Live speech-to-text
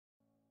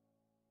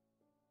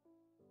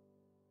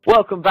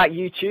Welcome back,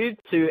 YouTube,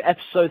 to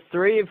episode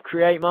 3 of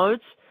Create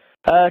Modes.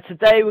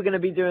 Today we're going to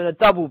be doing a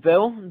double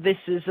bill. This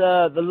is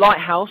the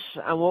Lighthouse,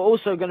 and we're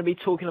also going to be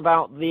talking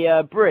about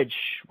the bridge,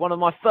 one of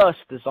my first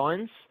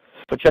designs,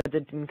 which I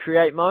did in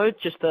Create Mode,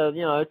 just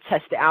to,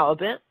 test it out a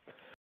bit.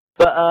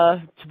 But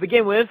to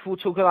begin with, we'll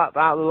talk about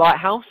the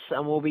Lighthouse,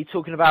 and we'll be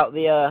talking about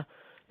the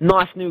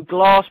nice new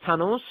glass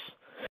panels.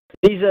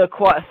 These are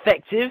quite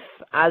effective,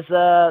 as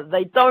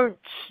they don't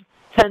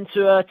tend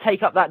to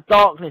take up that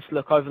darkness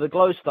look over the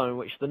glowstone,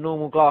 which the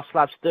normal glass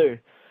slabs do.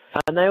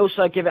 And they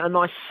also give it a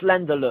nice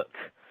slender look.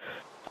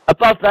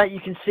 Above that, you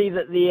can see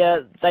that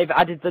they've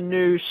added the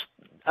new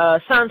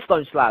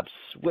sandstone slabs,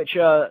 which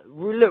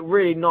look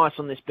really nice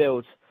on this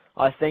build,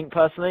 I think,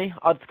 personally.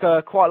 I'd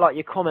quite like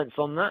your comments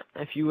on that,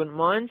 if you wouldn't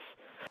mind.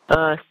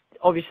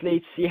 Obviously,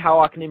 to see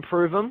how I can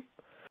improve them.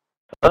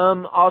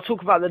 I'll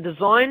talk about the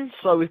design.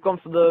 So we've gone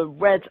for the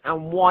red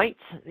and white.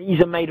 These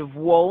are made of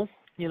wool.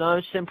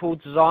 Simple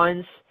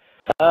designs,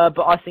 but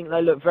I think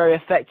they look very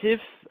effective.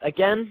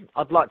 Again,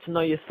 I'd like to know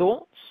your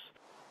thoughts.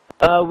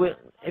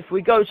 If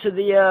we go to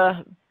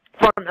the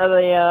front of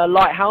the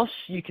lighthouse,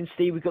 you can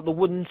see we've got the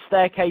wooden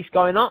staircase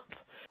going up,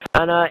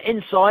 and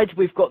inside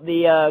we've got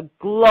the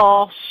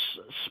glass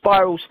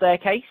spiral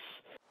staircase.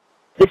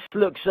 This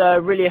looks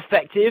really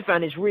effective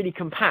and is really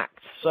compact,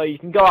 so you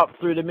can go up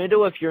through the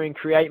middle if you're in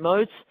create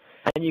mode,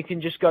 and you can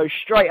just go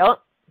straight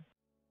up.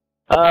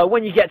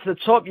 When you get to the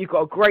top, you've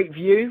got a great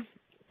view.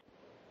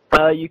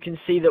 You can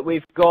see that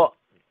we've got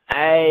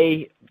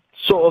a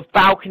sort of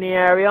balcony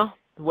area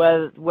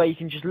where you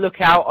can just look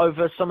out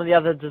over some of the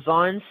other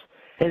designs.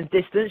 In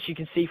the distance, you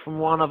can see from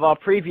one of our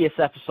previous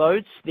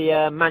episodes,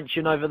 the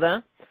mansion over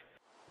there.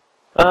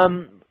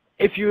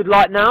 If you would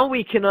like now,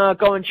 we can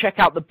go and check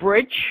out the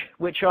bridge,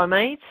 which I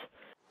made.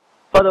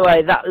 By the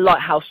way, that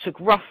lighthouse took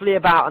roughly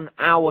about an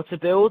hour to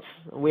build.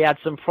 We had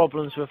some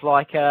problems with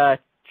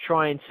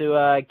trying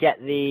to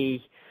get the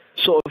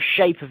sort of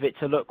shape of it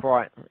to look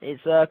right.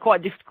 It's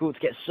quite difficult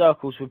to get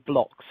circles with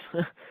blocks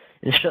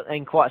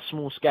in quite a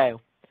small scale.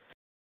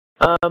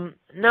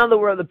 Now that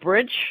we're at the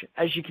bridge,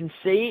 as you can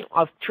see,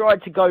 I've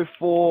tried to go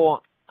for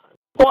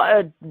quite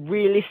a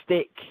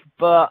realistic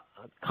but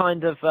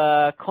kind of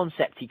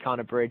concept-y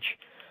kind of bridge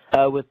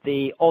with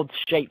the odd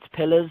shaped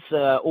pillars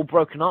all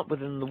broken up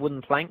within the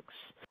wooden planks.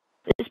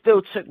 This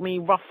build took me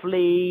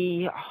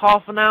roughly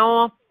half an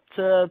hour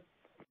to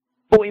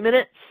 40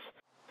 minutes.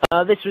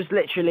 This was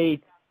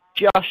literally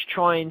just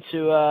trying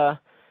to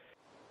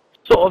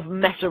sort of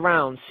mess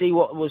around, see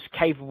what was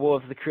capable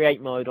of the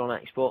create mode on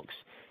Xbox,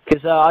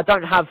 because I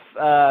don't have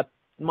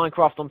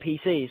Minecraft on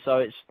PC,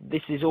 so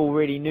this is all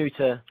really new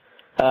to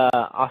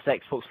us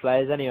Xbox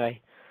players anyway.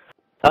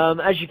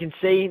 As you can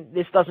see,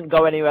 this doesn't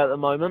go anywhere at the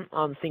moment.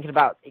 I'm thinking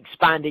about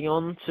expanding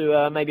on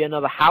to maybe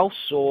another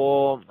house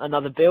or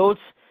another build.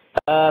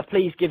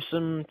 Please give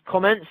some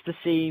comments to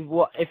see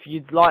if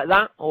you'd like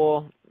that,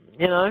 or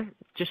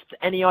just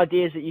any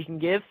ideas that you can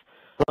give.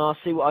 I'll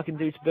see what I can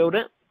do to build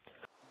it.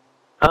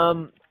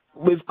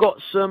 We've got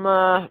some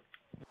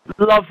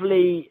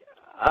lovely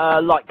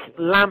like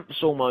lamps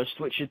almost,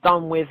 which are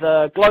done with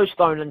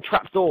glowstone and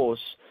trapdoors.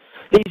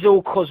 These are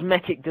all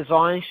cosmetic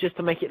designs just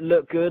to make it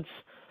look good.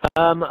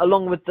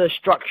 Along with the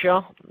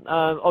structure,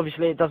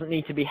 obviously it doesn't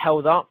need to be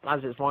held up as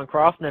it's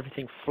Minecraft and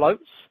everything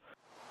floats.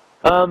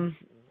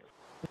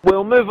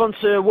 We'll move on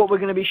to what we're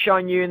going to be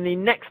showing you in the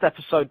next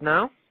episode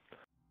now,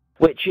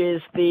 which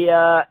is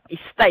the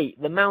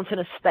estate, the mountain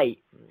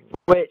estate,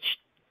 which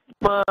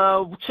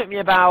took me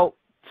about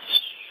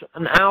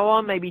an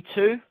hour, maybe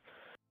 2.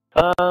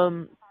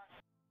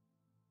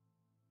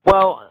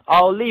 Well,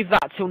 I'll leave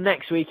that till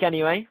next week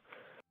anyway.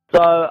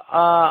 So,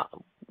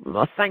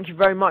 thank you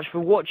very much for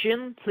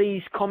watching.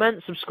 Please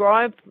comment,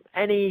 subscribe.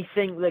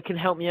 Anything that can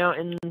help me out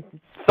in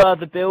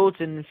further builds,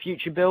 in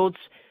future builds,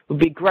 would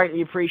be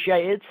greatly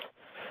appreciated.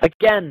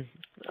 Again,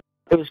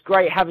 it was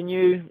great having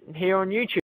you here on YouTube.